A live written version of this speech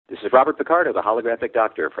is Robert Picardo, the holographic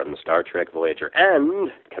doctor from Star Trek Voyager,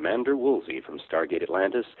 and Commander Woolsey from Stargate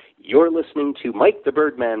Atlantis. You're listening to Mike the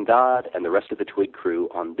Birdman Dodd and the rest of the Twig crew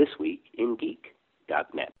on This Week in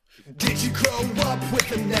Geek.net. Did you grow up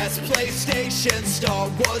with a NES, PlayStation, Star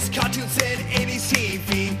Wars, cartoons, and 80s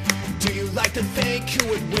TV? Do you like to think who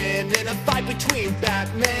would win in a fight between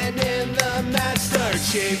Batman and the Master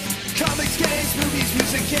Chief? Comics, games, movies,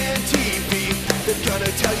 music, and TV. They're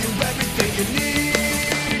gonna tell you everything you need.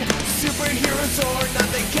 Superheroes or not,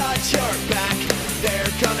 they got your back.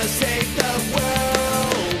 They're gonna save the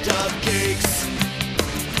world of geeks.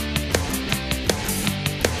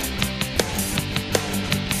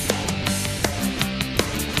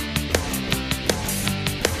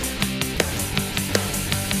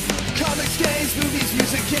 Comics, games, movies,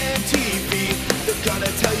 music, and TV. They're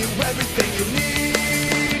gonna tell you everything you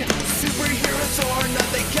need. Superheroes or not,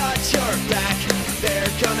 they got your back. They're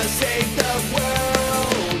gonna save the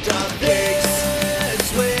world of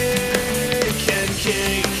This Week in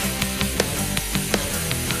Geek.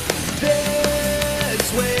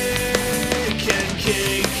 This Week in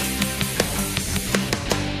Geek.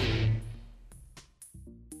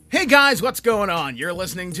 Hey guys, what's going on? You're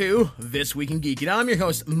listening to This Week in Geek, and I'm your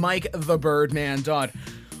host, Mike the Birdman Dodd.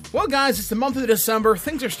 Well guys, it's the month of December.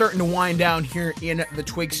 Things are starting to wind down here in the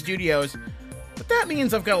Twig Studios, but that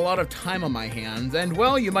means I've got a lot of time on my hands, and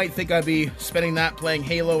well, you might think I'd be spending that playing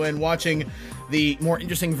Halo and watching the more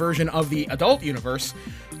interesting version of the adult universe.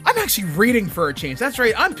 I'm actually reading for a change. That's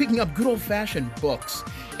right, I'm picking up good old-fashioned books.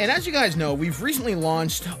 And as you guys know, we've recently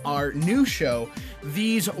launched our new show,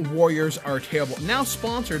 These Warriors Are Terrible, now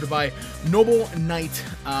sponsored by Noble Knight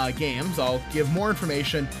Games. I'll give more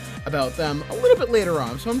information about them a little bit later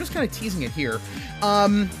on, so I'm just kind of teasing it here.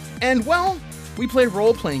 And well, we play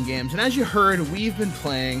role-playing games, and as you heard, we've been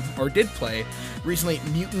playing, or did play, recently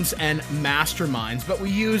Mutants and Masterminds, but we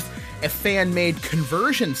used a fan-made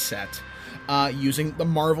conversion set using the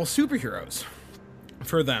Marvel superheroes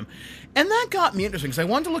for them. And that got me interested, because I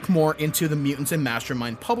wanted to look more into the Mutants and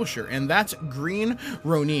Mastermind publisher, and that's Green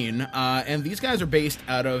Ronin, and these guys are based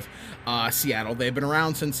out of Seattle. They've been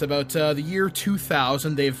around since about the year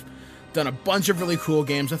 2000. They've done a bunch of really cool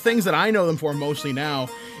games. The things that I know them for mostly now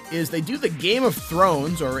is they do the Game of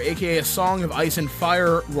Thrones, or aka A Song of Ice and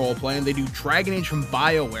Fire roleplay, and they do Dragon Age from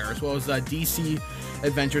BioWare, as well as DC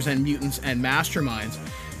Adventures and Mutants and Masterminds.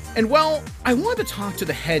 And well, I wanted to talk to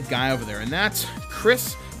the head guy over there, and that's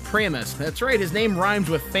Chris Pramas. That's right, his name rhymes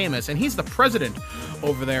with famous, and he's the president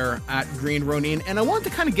over there at Green Ronin. And I wanted to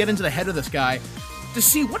kind of get into the head of this guy to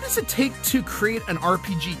see what does it take to create an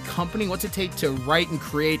RPG company, what's it take to write and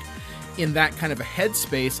create in that kind of a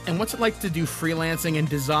headspace, and what's it like to do freelancing and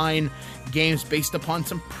design games based upon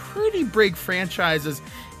some pretty big franchises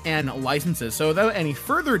and licenses. So without any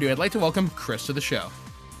further ado, I'd like to welcome Chris to the show.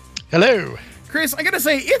 Hello. Chris, I gotta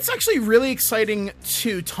say, it's actually really exciting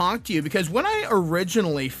to talk to you, because when I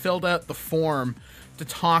originally filled out the form to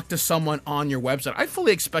talk to someone on your website, I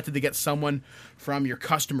fully expected to get someone from your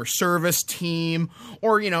customer service team,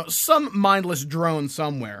 or, some mindless drone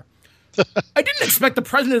somewhere. I didn't expect the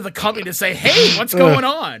president of the company to say, hey, what's going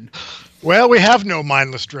on? Well, we have no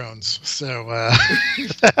mindless drones, so...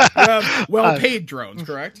 well-paid drones,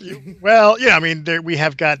 correct? Well, yeah, I mean, we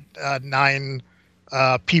have got 9...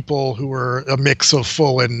 people who are a mix of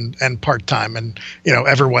full and part-time, and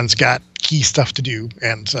everyone's got key stuff to do,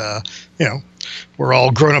 and we're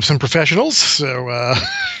all grown-ups and professionals, so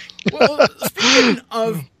Well, speaking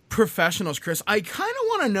of professionals, Chris, I kind of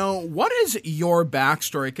want to know, what is your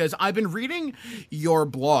backstory? Because I've been reading your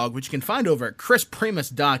blog, which you can find over at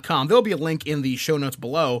chrispramas.com. There'll be a link in the show notes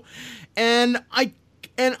below, and I've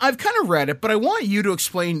kind of read it, but I want you to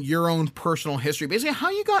explain your own personal history, basically how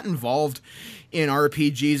you got involved in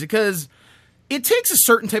RPGs, because it takes a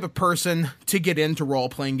certain type of person to get into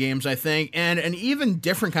role-playing games, I think, and an even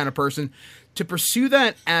different kind of person to pursue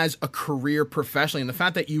that as a career professionally. And the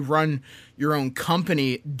fact that you run your own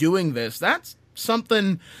company doing this, that's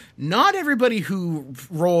something not everybody who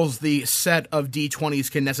rolls the set of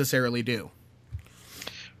D20s can necessarily do.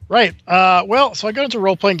 Right. Well, so I got into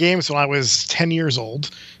role-playing games when I was 10 years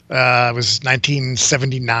old. It was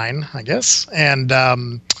 1979, I guess. And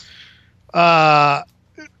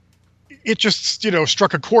it just,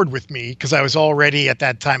 struck a chord with me, because I was already at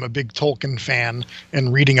that time a big Tolkien fan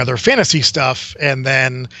and reading other fantasy stuff. And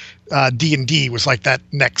then D&D was like that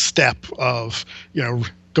next step of,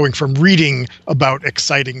 going from reading about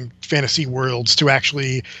exciting fantasy worlds to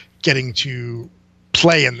actually getting to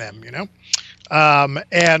play in them,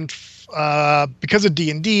 And because of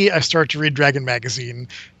D&D, I started to read Dragon Magazine.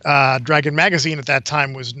 Dragon Magazine at that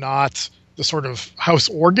time was not the sort of house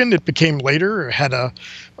organ. It became later. It had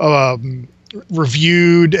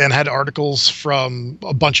reviewed and had articles from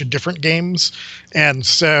a bunch of different games. And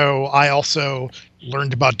so I also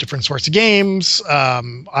learned about different sorts of games.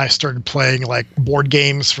 I started playing like board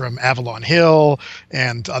games from Avalon Hill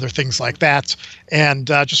and other things like that, and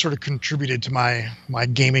just sort of contributed to my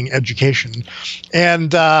gaming education.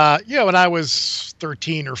 And when I was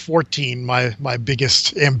 13 or 14, my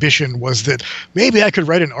biggest ambition was that maybe I could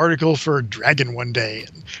write an article for Dragon one day.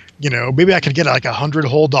 And, maybe I could get like $100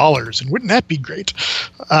 whole, and wouldn't that be great?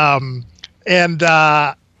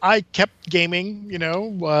 I kept gaming,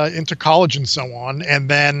 into college and so on. And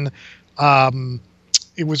then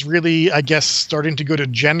it was really, I guess, starting to go to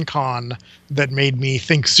Gen Con that made me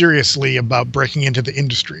think seriously about breaking into the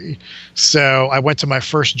industry. So I went to my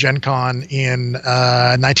first Gen Con in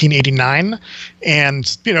 1989,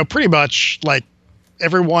 and, pretty much like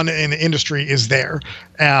everyone in the industry is there.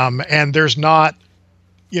 And there's not,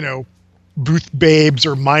 booth babes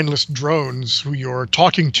or mindless drones who you're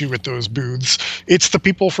talking to at those booths. It's the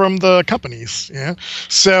people from the companies. Yeah.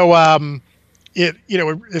 So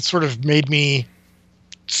it sort of made me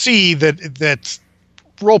see that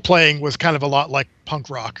role playing was kind of a lot like punk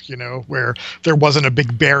rock, where there wasn't a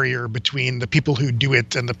big barrier between the people who do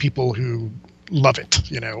it and the people who love it,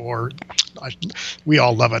 we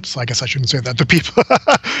all love it. So I guess I shouldn't say that. The people,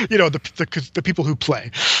 the people who play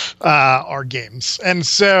our games. And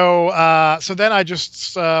so then I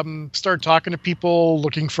just started talking to people,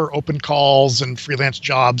 looking for open calls and freelance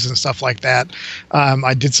jobs and stuff like that.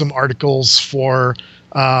 I did some articles for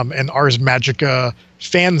an Ars Magica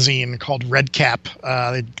fanzine called Red Cap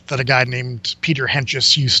that a guy named Peter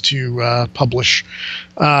Hentges used to publish.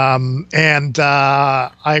 And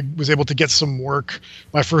I was able to get some work.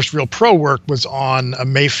 My first real pro work was on a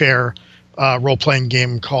Mayfair role-playing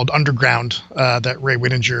game called Underground that Ray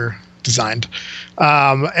Winninger designed.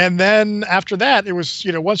 And then after that, it was,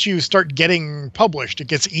 once you start getting published, it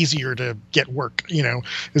gets easier to get work,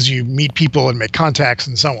 as you meet people and make contacts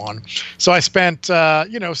and so on. So I spent,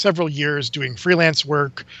 several years doing freelance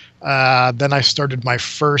work. Then I started my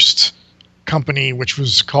first company, which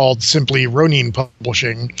was called simply Ronin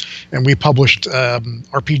Publishing. And we published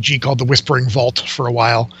RPG called The Whispering Vault for a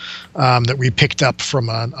while that we picked up from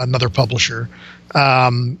another publisher.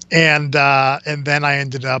 And then I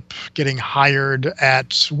ended up getting hired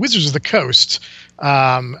at Wizards of the Coast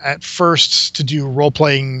at first to do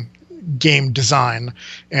role-playing game design,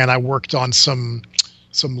 and I worked on some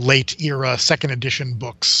late era second edition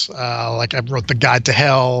books. Like I wrote The Guide to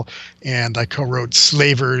Hell, and I co-wrote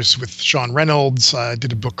Slavers with Sean Reynolds. I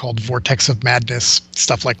did a book called Vortex of Madness,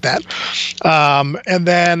 stuff like that. And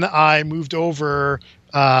then I moved over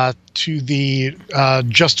to the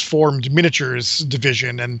just formed miniatures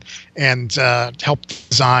division and helped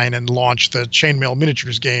design and launch the Chainmail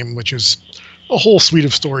Miniatures game, which is a whole suite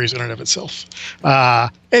of stories in and of itself.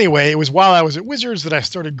 Anyway, it was while I was at Wizards that I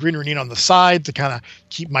started Green Ronin on the side to kind of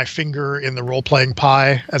keep my finger in the role-playing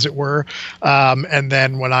pie, as it were. And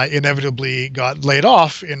then when I inevitably got laid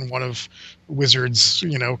off in one of Wizards,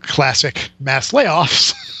 classic mass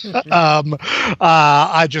layoffs,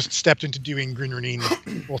 I just stepped into doing Green Ronin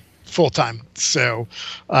full-time. So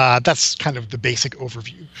that's kind of the basic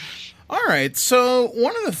overview. All right. So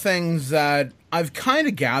one of the things that I've kind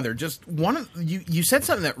of gathered, just you said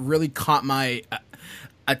something that really caught my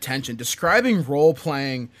attention, describing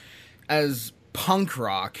role-playing as punk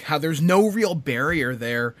rock, how there's no real barrier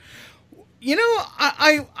there.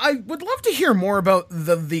 I would love to hear more about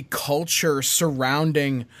the culture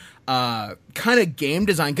surrounding kind of game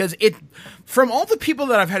design, because from all the people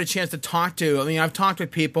that I've had a chance to talk to, I mean, I've talked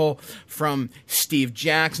with people from Steve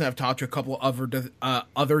Jackson, I've talked to a couple of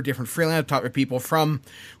other different freelance, I've talked with people from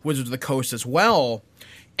Wizards of the Coast as well,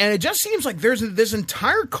 and it just seems like there's this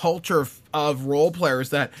entire culture of role players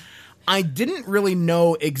that I didn't really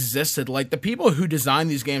know existed. Like, the people who design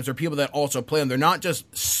these games are people that also play them. They're not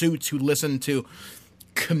just suits who listen to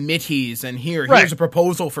committees and here's a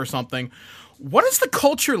proposal for something. What is the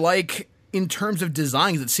culture like in terms of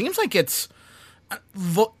design? 'Cause it seems like it's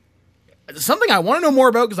something I want to know more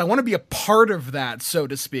about, because I want to be a part of that, so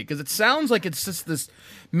to speak. Because it sounds like it's just this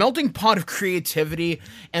melting pot of creativity,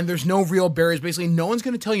 and there's no real barriers. Basically, no one's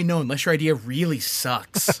going to tell you no unless your idea really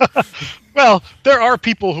sucks. Well, there are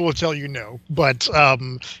people who will tell you no, but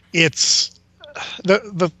it's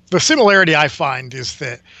the similarity I find is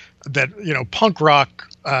that punk rock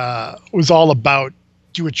was all about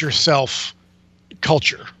do-it-yourself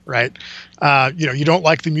culture, right? You don't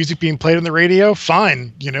like the music being played on the radio?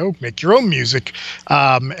 Fine, make your own music.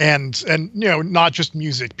 And not just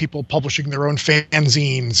music, people publishing their own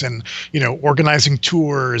fanzines and, organizing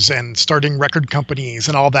tours and starting record companies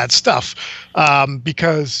and all that stuff.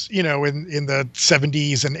 Because, in the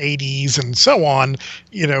 70s and 80s and so on,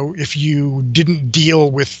 if you didn't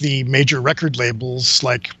deal with the major record labels,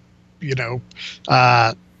 like,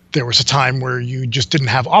 there was a time where you just didn't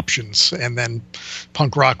have options. And then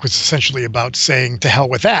punk rock was essentially about saying, to hell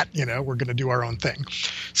with that, we're going to do our own thing.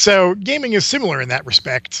 So gaming is similar in that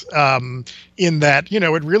respect, in that,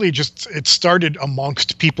 it really it started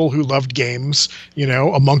amongst people who loved games,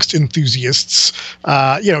 amongst enthusiasts.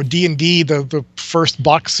 D&D, the first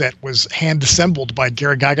box set was hand assembled by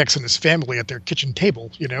Gary Gygax and his family at their kitchen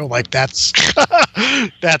table, that's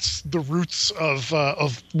that's the roots of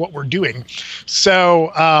what we're doing.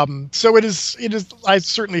 So it is. I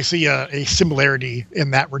certainly see a similarity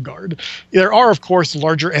in that regard. There are, of course,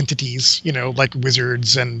 larger entities, like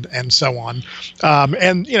Wizards and so on,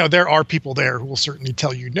 and there are people there who will certainly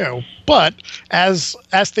tell you no. But as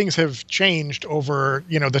things have changed over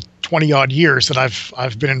the 20 odd years that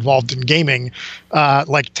I've been involved in gaming,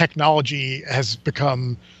 like technology has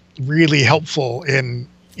become really helpful in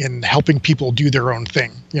helping people do their own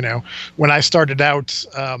thing. When I started out,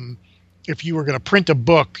 if you were going to print a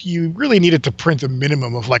book, you really needed to print a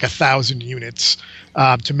minimum of like 1,000 units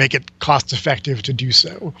to make it cost effective to do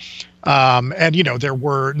so. And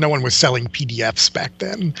no one was selling PDFs back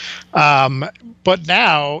then. But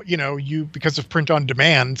now, because of print on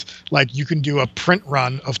demand, like you can do a print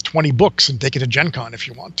run of 20 books and take it to Gen Con if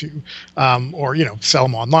you want to, or, sell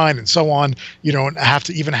them online and so on. You don't have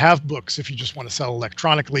to even have books if you just want to sell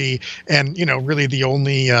electronically. And, really the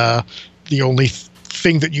only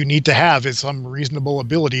thing that you need to have is some reasonable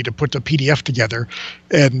ability to put a PDF together,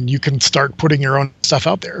 and you can start putting your own stuff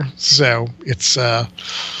out there. So it's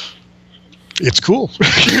cool.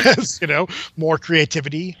 More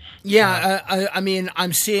creativity. Yeah, I mean,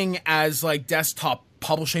 I'm seeing as like desktop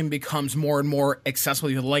publishing becomes more and more accessible,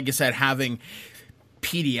 like I said, having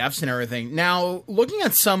PDFs and everything. Now, looking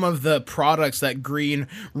at some of the products that Green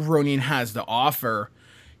Ronin has to offer,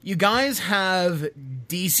 you guys have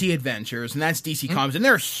DC Adventures, and that's DC Comics, and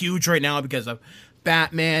they're huge right now because of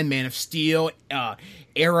Batman, Man of Steel,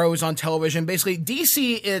 Arrows on television. Basically,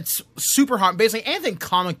 DC, it's super hot. Basically, anything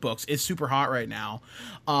comic books is super hot right now.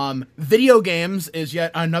 Video games is yet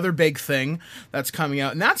another big thing that's coming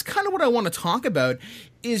out, and that's kind of what I want to talk about,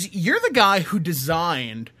 is you're the guy who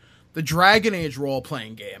designed the Dragon Age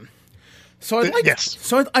role-playing game. So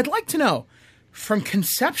I'd like to know, from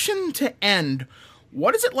conception to end,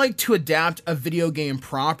 what is it like to adapt a video game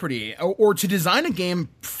property or to design a game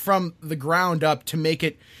from the ground up to make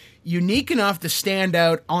it unique enough to stand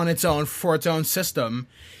out on its own for its own system,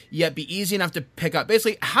 yet be easy enough to pick up?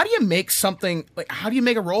 Basically, how do you make how do you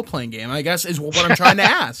make a role-playing game, I guess, is what I'm trying to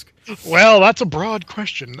ask. Well, that's a broad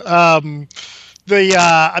question. One of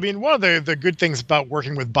the good things about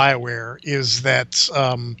working with BioWare is that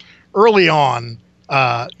early on,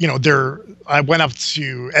 I went up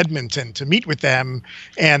to Edmonton to meet with them,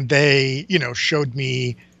 and they, showed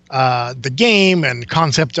me the game and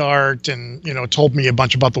concept art and, told me a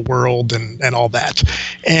bunch about the world and all that.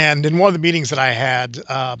 And in one of the meetings that I had,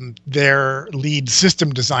 their lead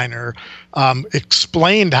system designer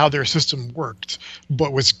explained how their system worked,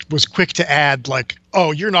 but was quick to add like,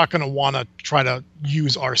 oh, you're not going to want to try to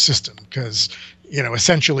use our system because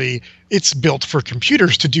essentially it's built for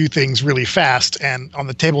computers to do things really fast, and on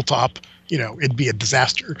the tabletop, it'd be a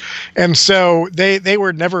disaster. And so they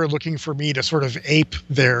were never looking for me to sort of ape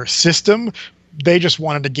their system. They just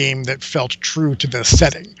wanted a game that felt true to the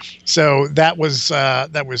setting. So that was a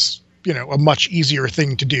much easier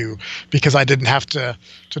thing to do because I didn't have to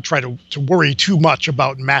try to worry too much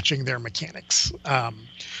about matching their mechanics.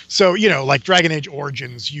 So like Dragon Age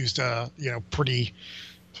Origins used a pretty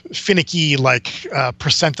finicky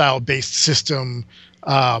percentile based system,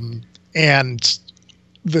 and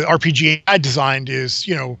the RPG I designed is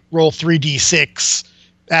roll 3d6,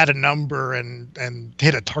 add a number and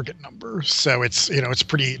hit a target number. So it's it's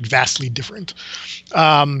pretty vastly different.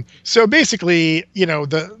 So basically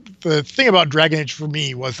the thing about Dragon Age for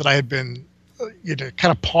me was that I had been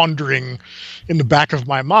kind of pondering in the back of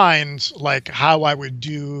my mind like how I would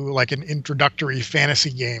do like an introductory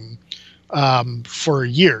fantasy game for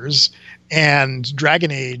years, and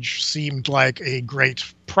Dragon Age seemed like a great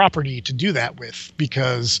property to do that with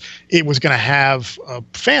because it was going to have a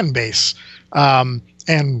fan base,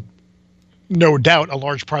 and no doubt a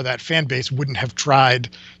large part of that fan base wouldn't have tried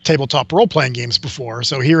tabletop role-playing games before.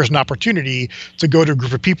 So here's an opportunity to go to a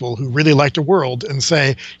group of people who really liked a world and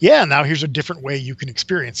say, yeah, now here's a different way you can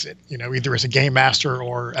experience it, either as a game master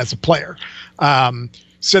or as a player.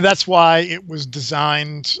 So that's why it was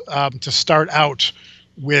designed to start out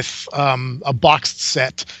with a boxed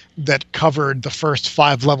set that covered the first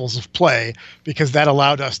 5 levels of play, because that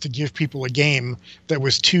allowed us to give people a game that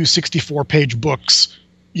was 2 64-page books,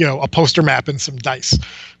 a poster map and some dice.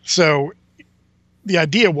 So the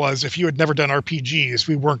idea was, if you had never done RPGs,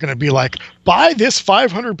 we weren't going to be like, buy this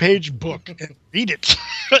 500-page book and read it,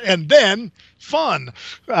 and then fun.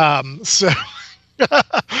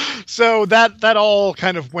 So that all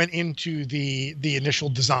kind of went into the initial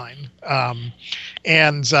design.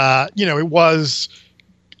 It was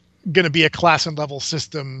going to be a class and level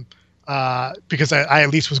system because I at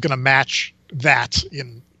least was going to match that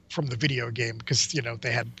from the video game, because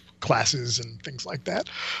they had classes and things like that.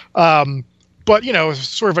 But it was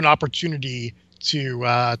sort of an opportunity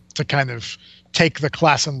to kind of take the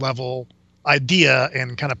class and level idea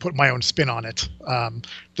and kind of put my own spin on it.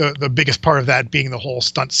 The biggest part of that being the whole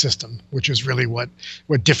stunt system, which is really what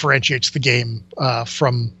differentiates the game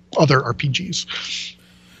from other RPGs.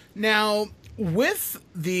 Now, with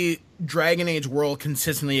the Dragon Age world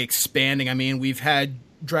consistently expanding, I mean, we've had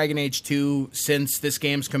Dragon Age 2 since this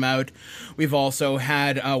game's come out. We've also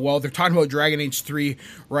had, they're talking about Dragon Age 3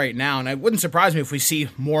 right now, and it wouldn't surprise me if we see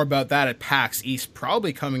more about that at PAX East,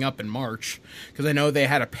 probably coming up in March, because I know they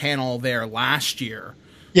had a panel there last year.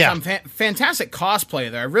 Yeah. Some fantastic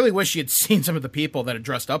cosplay there. I really wish you had seen some of the people that had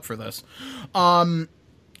dressed up for this.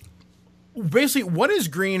 Basically, what is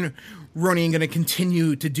Green Ronin going to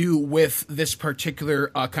continue to do with this particular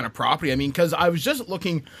kind of property? I mean, because I was just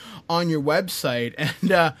looking on your website,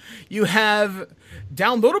 and you have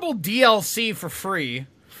downloadable DLC for free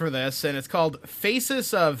for this, and it's called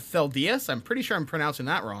Faces of Theldias. I'm pretty sure I'm pronouncing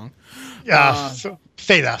that wrong. Thanos.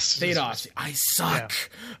 Thanos. I suck.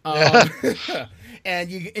 Yeah.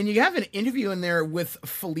 And you have an interview in there with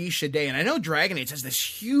Felicia Day, and I know Dragon Age has this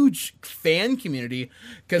huge fan community,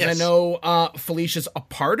 because I know Felicia's a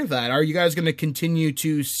part of that. Are you guys going to continue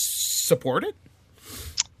to support it?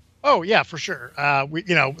 Oh yeah, for sure. We've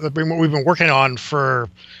been working on for,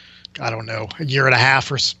 I don't know, a year and a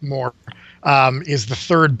half or more, is the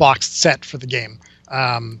third boxed set for the game.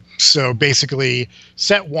 So basically,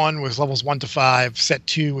 set 1 was levels 1 to 5, set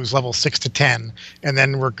 2 was levels 6 to 10, and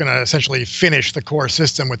then we're going to essentially finish the core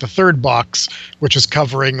system with the third box, which is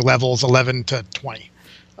covering levels 11 to 20.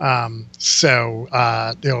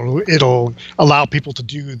 It'll allow people to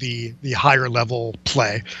do the higher level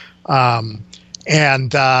play.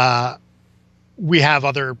 And we have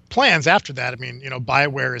other plans after that. I mean,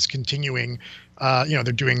 BioWare is continuing. They're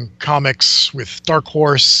doing comics with Dark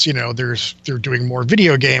Horse. They're doing more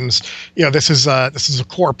video games. This is a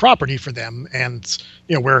core property for them, and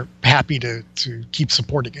we're happy to keep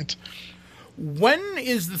supporting it. When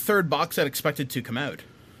is the third box set expected to come out?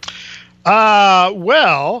 I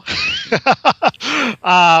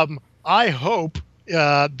hope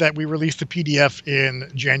that we release the PDF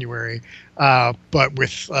in January, but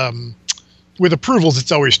with approvals,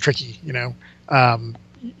 it's always tricky.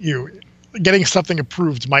 Getting something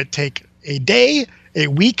approved might take a day, a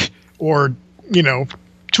week, or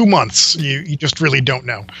 2 months. You just really don't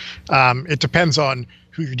know. It depends on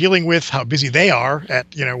who you're dealing with, how busy they are at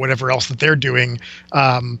whatever else that they're doing,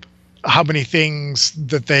 how many things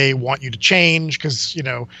that they want you to change, because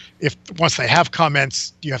if once they have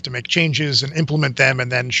comments, you have to make changes and implement them and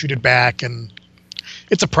then shoot it back, and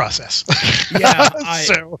it's a process. Yeah,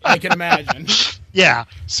 I can imagine. Yeah.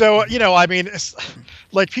 So, it's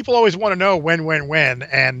like people always want to know when,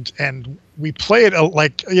 and we play it a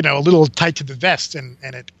little tight to the vest, and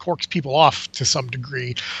it corks people off to some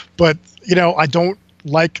degree. But, I don't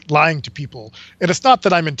like lying to people. And it's not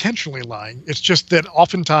that I'm intentionally lying. It's just that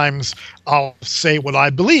oftentimes I'll say what I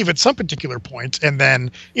believe at some particular point, and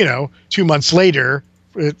then, 2 months later,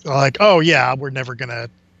 it's like, oh yeah, we're never going to,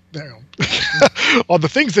 all the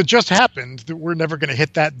things that just happened, that we're never going to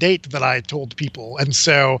hit that date that I told people. And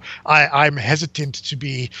so I'm hesitant to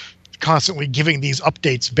be constantly giving these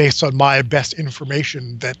updates based on my best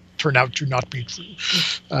information that turn out to not be true.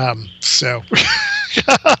 So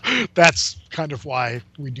that's kind of why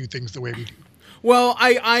we do things the way we do. Well,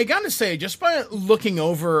 I gotta say, just by looking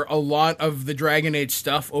over a lot of the Dragon Age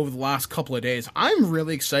stuff over the last couple of days, I'm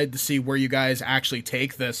really excited to see where you guys actually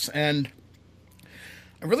take this, and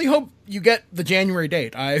I really hope you get the January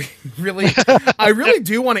date. I really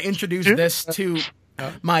do want to introduce this to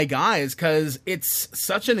my guys, because it's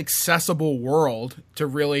such an accessible world to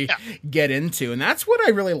really get into. And that's what I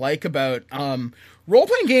really like about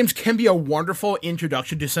role-playing games. Can be a wonderful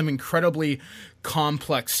introduction to some incredibly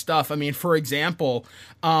complex stuff. I mean, for example,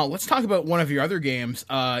 let's talk about one of your other games,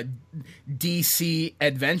 DC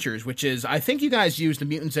Adventures, which is, I think you guys use the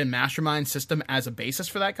Mutants and Mastermind system as a basis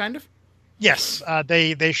for that, kind of? Yes,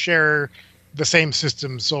 they share the same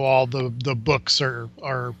system, so all the books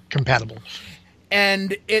are compatible.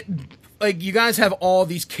 And it, like, you guys have all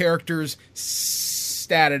these characters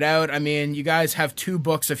statted out. I mean, you guys have 2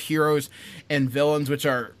 books of heroes and villains, which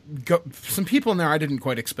are some people in there I didn't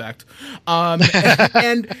quite expect.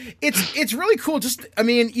 And it's really cool. Just, I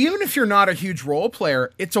mean, even if you're not a huge role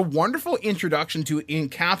player, it's a wonderful introduction to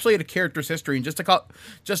encapsulate a character's history in just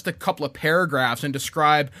a couple of paragraphs and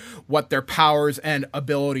describe what their powers and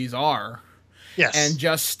abilities are. Yes. And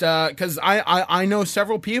just because I know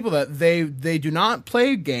several people that they do not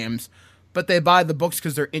play games, but they buy the books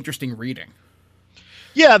because they're interesting reading.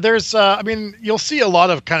 Yeah, there's, I mean, you'll see a lot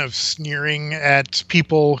of kind of sneering at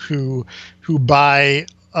people who buy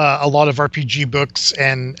a lot of RPG books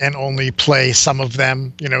and only play some of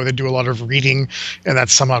them. You know, they do a lot of reading, and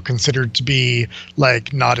that's somehow considered to be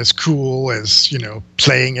like not as cool as, you know,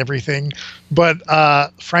 playing everything. But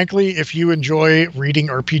frankly, if you enjoy reading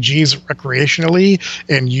RPGs recreationally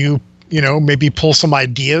and you know, maybe pull some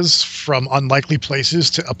ideas from unlikely places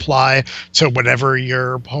to apply to whatever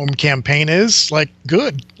your home campaign is, like,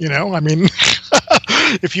 good. You know, I mean,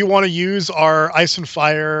 if you want to use our Ice and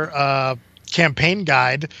Fire campaign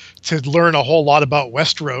guide to learn a whole lot about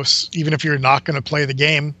Westeros, even if you're not going to play the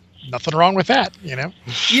game, nothing wrong with that, you know?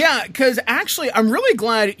 Yeah, because actually, I'm really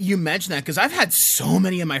glad you mentioned that, because I've had so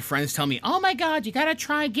many of my friends tell me, oh my God, you got to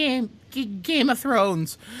try Game of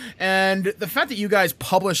Thrones. And the fact that you guys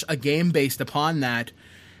publish a game based upon that,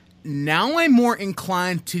 now I'm more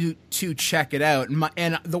inclined to check it out.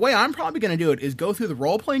 And the way I'm probably going to do it is go through the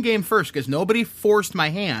role-playing game first, because nobody forced my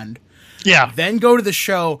hand. Yeah. Then go to the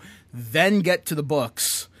show, then get to the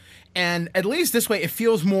books. And at least this way, it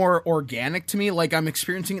feels more organic to me, like I'm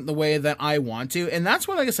experiencing it the way that I want to. And that's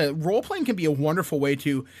what, like I said, role-playing can be a wonderful way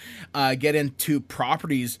to get into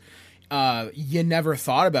properties you never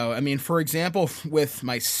thought about. I mean, for example, with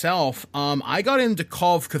myself, I got into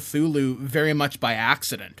Call of Cthulhu very much by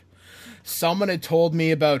accident. Someone had told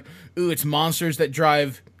me about, it's monsters that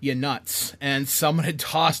drive you nuts. And someone had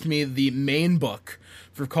tossed me the main book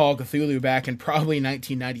for Call of Cthulhu back in probably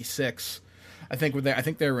 1996. I think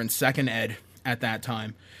they were in second ed at that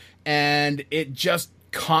time. And it just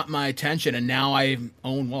caught my attention, and now I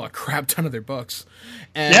own, a crap ton of their books.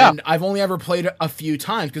 And I've only ever played a few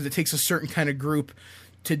times because it takes a certain kind of group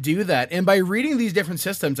to do that. And by reading these different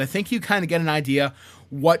systems, I think you kind of get an idea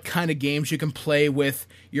what kind of games you can play with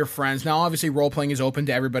your friends. Now, obviously, role-playing is open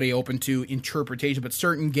to everybody, open to interpretation, but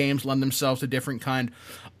certain games lend themselves to different kind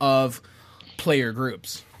of player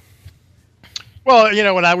groups. Well, you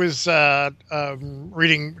know, when I was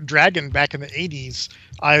reading Dragon back in the 80s,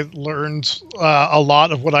 I learned a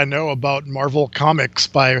lot of what I know about Marvel Comics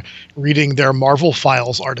by reading their Marvel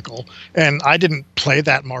Files article. And I didn't play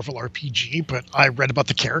that Marvel RPG, but I read about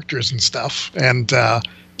the characters and stuff. And,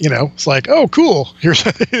 you know, it's like, oh, cool. Here's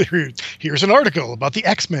an article about the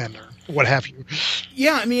X-Men or what have you.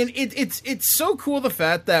 Yeah, I mean, it's so cool, the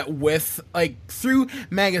fact that with, like, through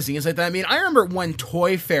magazines like that. I mean, I remember when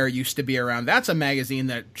Toy Fair used to be around. That's a magazine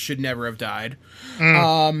that should never have died.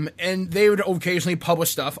 And they would occasionally publish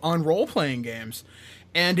stuff on role-playing games.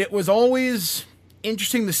 And it was always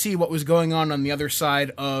interesting to see what was going on the other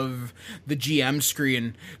side of the GM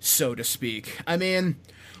screen, so to speak. I mean,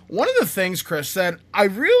 one of the things, Chris, that I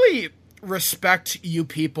really respect you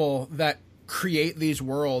people that create these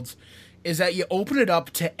worlds is that you open it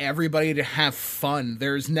up to everybody to have fun.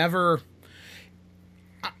 There's never...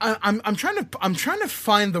 I'm trying to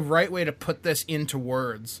find the right way to put this into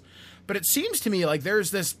words, but it seems to me like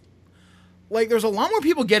there's a lot more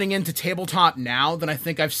people getting into tabletop now than I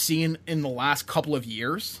think I've seen in the last couple of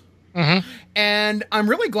years. Mm-hmm. And I'm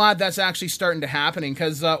really glad that's actually starting to happen,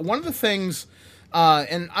 because one of the things,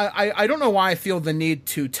 and I don't know why I feel the need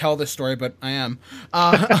to tell this story, but I am,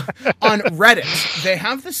 on Reddit, they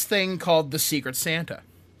have this thing called the Secret Santa.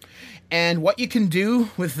 And what you can do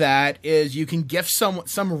with that is you can gift some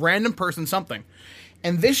random person something.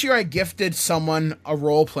 And this year I gifted someone a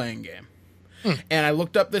role-playing game. And I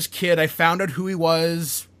looked up this kid. I found out who he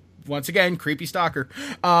was. Once again, creepy stalker.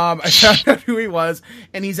 I found out who he was.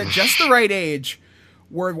 And he's at just the right age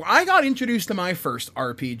where I got introduced to my first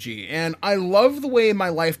RPG, and I love the way my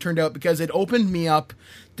life turned out because it opened me up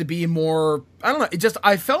to be more, I don't know,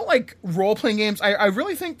 I felt like role-playing games, I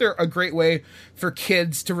really think they're a great way for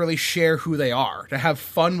kids to really share who they are, to have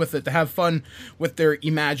fun with it, to have fun with their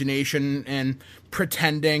imagination and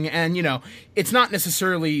pretending, and, you know, it's not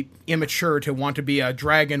necessarily immature to want to be a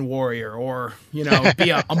dragon warrior or, you know, be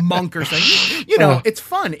a monk or something. You know, it's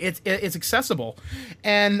fun, it's accessible,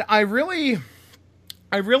 and I really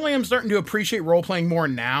am starting to appreciate role-playing more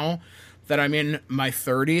now that I'm in my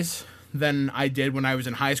 30s than I did when I was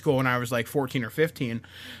in high school when I was like 14 or 15.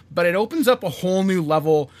 But it opens up a whole new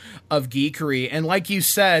level of geekery. And like you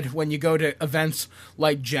said, when you go to events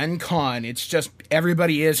like Gen Con, it's just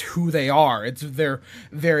everybody is who they are. They're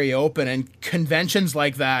very open. And conventions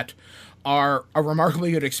like that are a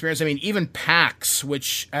remarkably good experience. I mean, even PAX,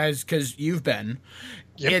 because you've been,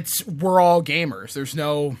 Yep. we're all gamers.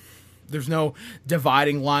 There's no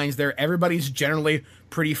dividing lines there. Everybody's generally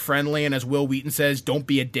pretty friendly, and as Will Wheaton says, don't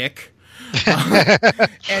be a dick. And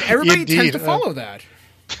everybody tends to follow that.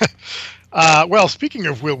 Well, speaking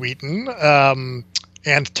of Will Wheaton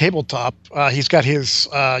and Tabletop, he's got his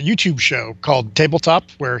YouTube show called Tabletop,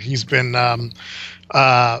 where he's been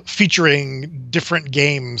featuring different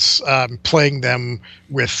games, playing them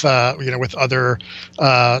with with other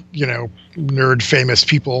nerd famous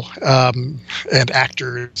people and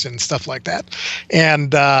actors and stuff like that.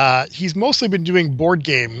 And he's mostly been doing board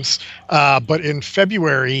games, but in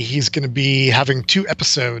February he's going to be having 2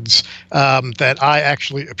 episodes that I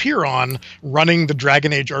actually appear on, running the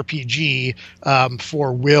Dragon Age RPG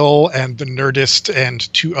for Will and the Nerdist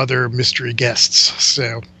and 2 other mystery guests.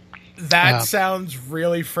 So that sounds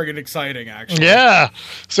really friggin' exciting, actually. Yeah.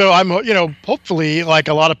 So I'm, hopefully, like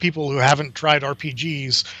a lot of people who haven't tried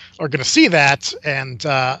RPGs are going to see that and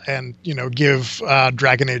give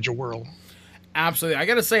Dragon Age a whirl. Absolutely. I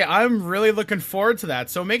got to say, I'm really looking forward to that.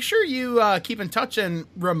 So make sure you keep in touch and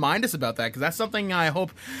remind us about that, because that's something I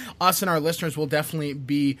hope us and our listeners will definitely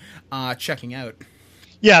be checking out.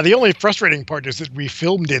 Yeah. The only frustrating part is that we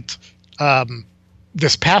filmed it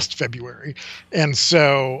this past February, and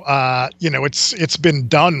so it's been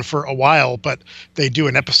done for a while, but they do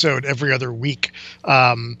an episode every other week,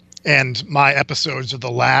 and my episodes are the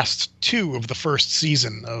last 2 of the first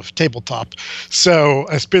season of Tabletop. So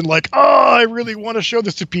it's been like, I really want to show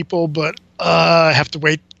this to people, but I have to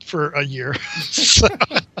wait for a year. So.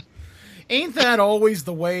 Ain't that always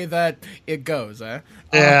the way that it goes, eh?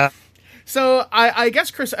 Yeah. So I guess,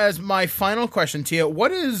 Chris, as my final question to you,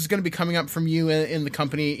 what is going to be coming up from you in the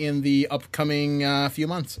company in the upcoming few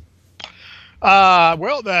months?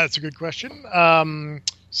 Well, that's a good question.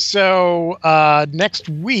 So next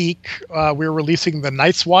week, we're releasing the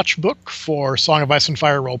Night's Watch book for Song of Ice and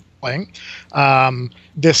Fire role playing.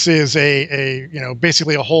 This is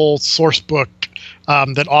basically a whole source book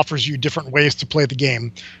that offers you different ways to play the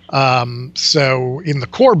game. So in the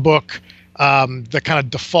core book, the kind of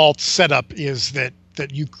default setup is that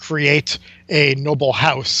you create a noble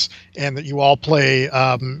house and that you all play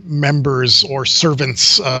members or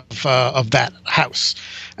servants of that house.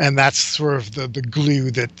 And that's sort of the glue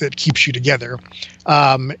that keeps you together.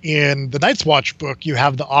 In the Night's Watch book, you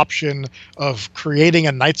have the option of creating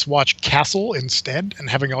a Night's Watch castle instead and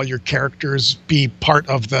having all your characters be part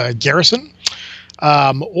of the garrison.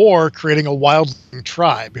 Or creating a wildling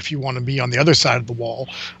tribe if you want to be on the other side of the wall,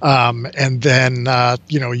 and then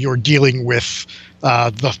you're dealing with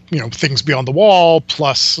the things beyond the wall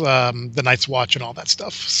plus the Night's Watch and all that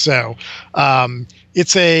stuff. So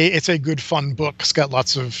it's a good fun book. It's got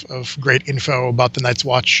lots of great info about the Night's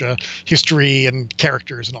Watch history and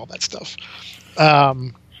characters and all that stuff.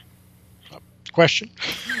 Question.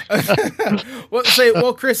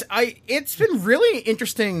 Well, Chris, it's been really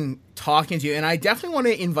interesting talking to you, and I definitely want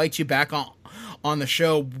to invite you back on the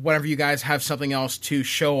show whenever you guys have something else to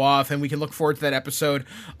show off, and we can look forward to that episode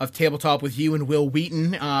of Tabletop with you and Will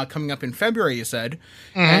Wheaton coming up in February, you said.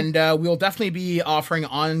 Mm-hmm. And we'll definitely be offering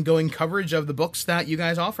ongoing coverage of the books that you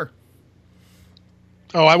guys offer.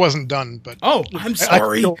 Oh, I wasn't done, but... Oh, I'm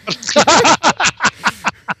sorry.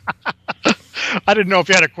 I didn't know if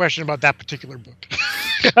you had a question about that particular book.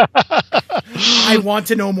 I want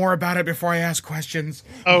to know more about it before I ask questions.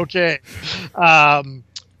 Okay.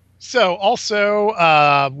 So also,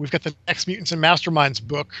 we've got the Next Mutants and Masterminds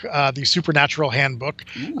book, the Supernatural Handbook.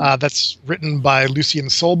 That's written by Lucien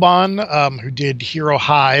Solban, who did Hero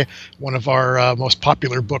High, one of our most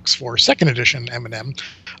popular books for second edition M&M.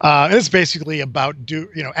 It's basically about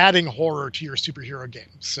adding horror to your superhero games.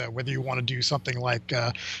 So whether you want to do something like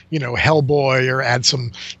Hellboy or add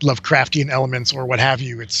some Lovecraftian elements or what have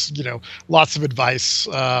you, it's lots of advice.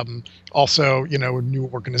 Also, a new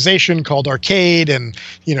organization called Arcade, and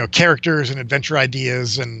characters and adventure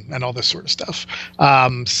ideas and all this sort of stuff.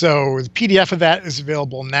 So the PDF of that is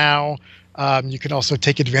available now. You can also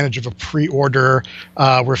take advantage of a pre-order,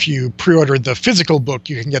 where if you pre-order the physical book,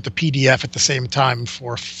 you can get the PDF at the same time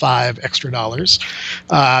for $5 extra.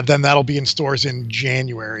 Then that'll be in stores in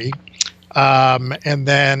January. And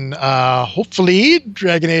then hopefully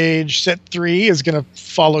Dragon Age Set 3 is going to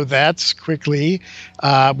follow that quickly.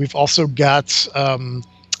 We've also got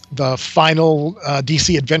the final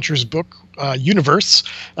DC Adventures book, Universe,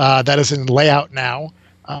 that is in layout now.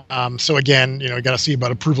 So again, you got to see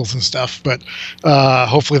about approvals and stuff, but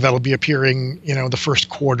hopefully that'll be appearing, the first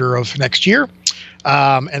quarter of next year.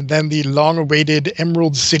 And then the long-awaited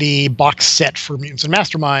Emerald City box set for Mutants and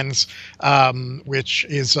Masterminds, which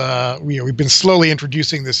is we've been slowly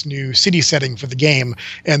introducing this new city setting for the game,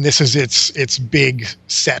 and this is its big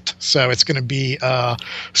set. So it's going to be a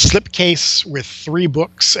slipcase with 3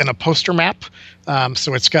 books and a poster map.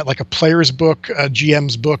 So it's got like a player's book, a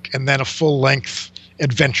GM's book, and then a full-length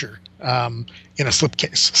adventure in a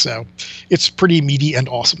slipcase. So it's pretty meaty and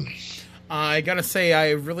awesome. I gotta say,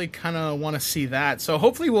 I really kind of want to see that. So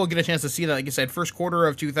hopefully we'll get a chance to see that, like you said, first quarter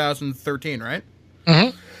of 2013, right?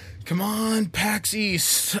 Mm-hmm. Come on, PAX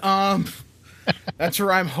East. That's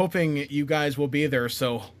where I'm hoping you guys will be there,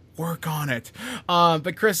 so work on it.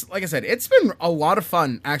 But Chris, like I said, it's been a lot of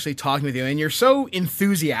fun actually talking with you, and you're so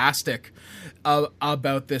enthusiastic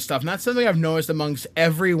about this stuff. And that's something I've noticed amongst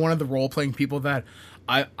every one of the role-playing people that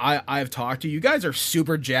I've talked to. You guys are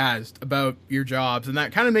super jazzed about your jobs, and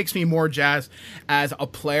that kind of makes me more jazzed as a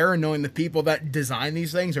player, and knowing the people that design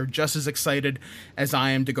these things are just as excited as I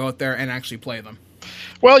am to go out there and actually play them.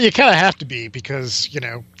 Well, you kind of have to be, because,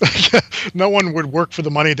 no one would work for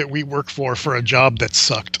the money that we work for a job that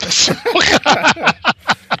sucked.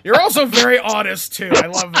 You're also very honest, too. I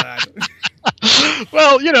love that.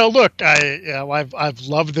 Well, look, I've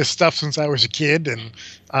loved this stuff since I was a kid, and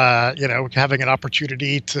having an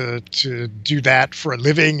opportunity to do that for a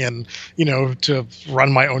living, and to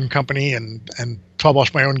run my own company and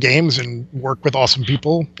publish my own games and work with awesome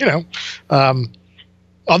people,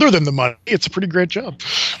 other than the money, it's a pretty great job.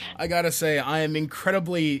 I gotta say, I am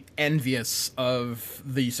incredibly envious of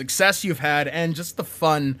the success you've had and just the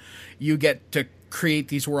fun you get to create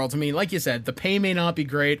these worlds. I mean, like you said, the pay may not be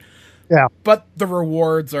great, yeah, but the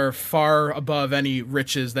rewards are far above any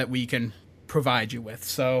riches that we can provide you with.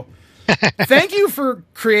 So thank you for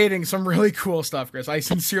creating some really cool stuff, Chris. I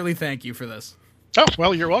sincerely thank you for this. Oh,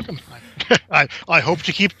 well, you're welcome. I hope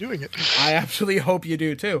to keep doing it. I absolutely hope you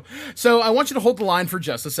do, too. So I want you to hold the line for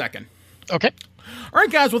just a second. Okay. All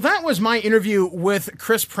right, guys. Well, that was my interview with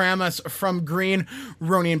Chris Pramas from Green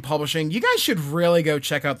Ronin Publishing. You guys should really go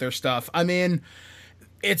check out their stuff. I mean,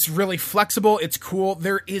 it's really flexible. It's cool.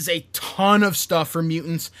 There is a ton of stuff for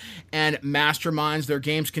Mutants and Masterminds. Their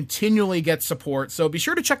games continually get support. So be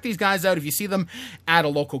sure to check these guys out. If you see them at a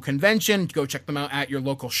local convention, go check them out at your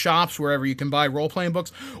local shops, wherever you can buy role-playing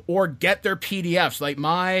books, or get their PDFs. Like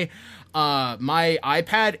my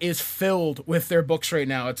iPad is filled with their books right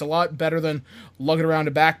now. It's a lot better than lugging around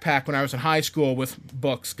a backpack when I was in high school with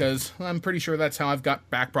books, because I'm pretty sure that's how I've got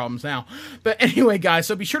back problems now. But anyway, guys,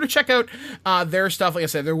 so be sure to check out their stuff. Like I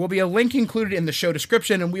said, there will be a link included in the show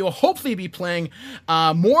description, and we will hopefully be playing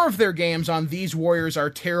more of their games on These Warriors Are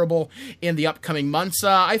Terrible in the upcoming months.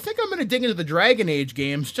 I think I'm going to dig into the Dragon Age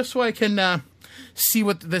games just so I can see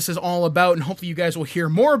what this is all about, and hopefully you guys will hear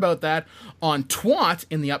more about that on TWAT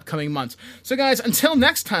in the upcoming months. So guys, until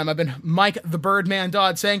next time, I've been Mike the Birdman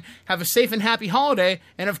Dodd saying have a safe and happy holiday,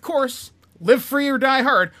 and of course, live free or die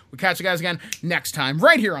hard. We'll catch you guys again next time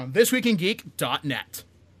right here on ThisWeekInGeek.net.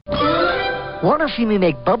 Want to see me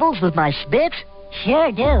make bubbles with my spit?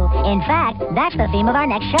 Sure do. In fact, that's the theme of our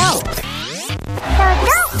next show.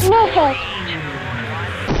 So don't miss it.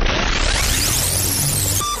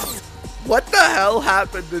 What the hell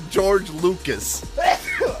happened to George Lucas?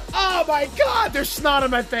 Oh my god, there's snot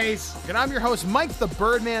on my face. And I'm your host, Mike the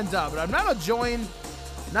Birdman Dub, but I'm not a join.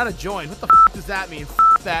 What the f does that mean?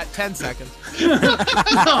 F that, 10 seconds. No,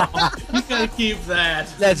 you gotta keep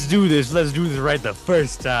that. Let's do this right the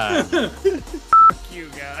first time. Fuck you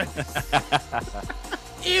guys.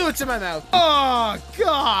 Ew, it's in my mouth. Oh,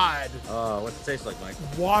 God. What's it taste like, Mike?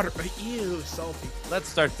 Water. Ew, salty. Let's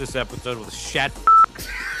start this episode with shat.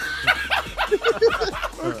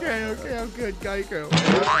 Okay, I'm good. Geico.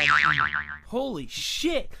 Holy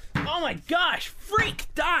shit. Oh my gosh. Freak.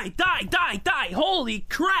 Die. Holy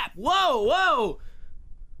crap. Whoa.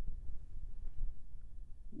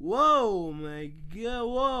 Whoa, my God.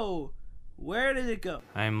 Whoa. Where did it go?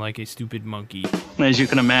 I'm like a stupid monkey. As you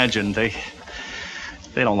can imagine, they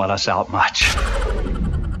don't let us out much.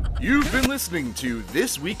 You've been listening to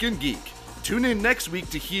This Week in Geek. Tune in next week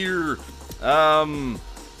to hear,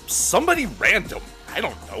 somebody random. I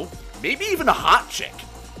don't know. Maybe even a hot chick.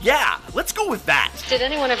 Yeah, let's go with that. Did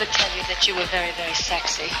anyone ever tell you that you were very, very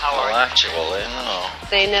sexy? Well, actually, no.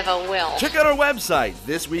 They never will. Check out our website,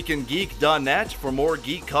 thisweekingeek.net, for more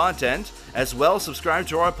geek content. As well, subscribe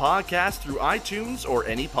to our podcast through iTunes or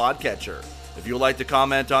any podcatcher. If you would like to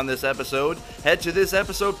comment on this episode, head to this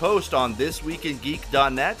episode post on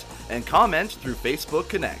thisweekingeek.net and comment through Facebook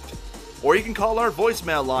Connect. Or you can call our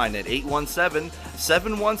voicemail line at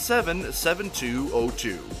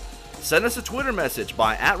 817-717-7202. Send us a Twitter message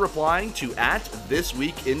by replying to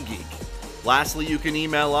 @thisweekingeek. Lastly, you can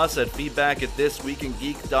email us at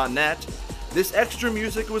feedback@thisweekingeek.net. This extra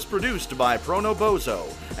music was produced by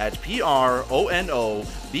Pronobozo at pronobozo.com.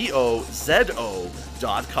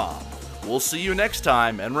 We'll see you next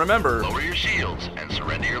time, and remember, lower your shields and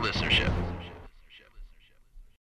surrender your listenership.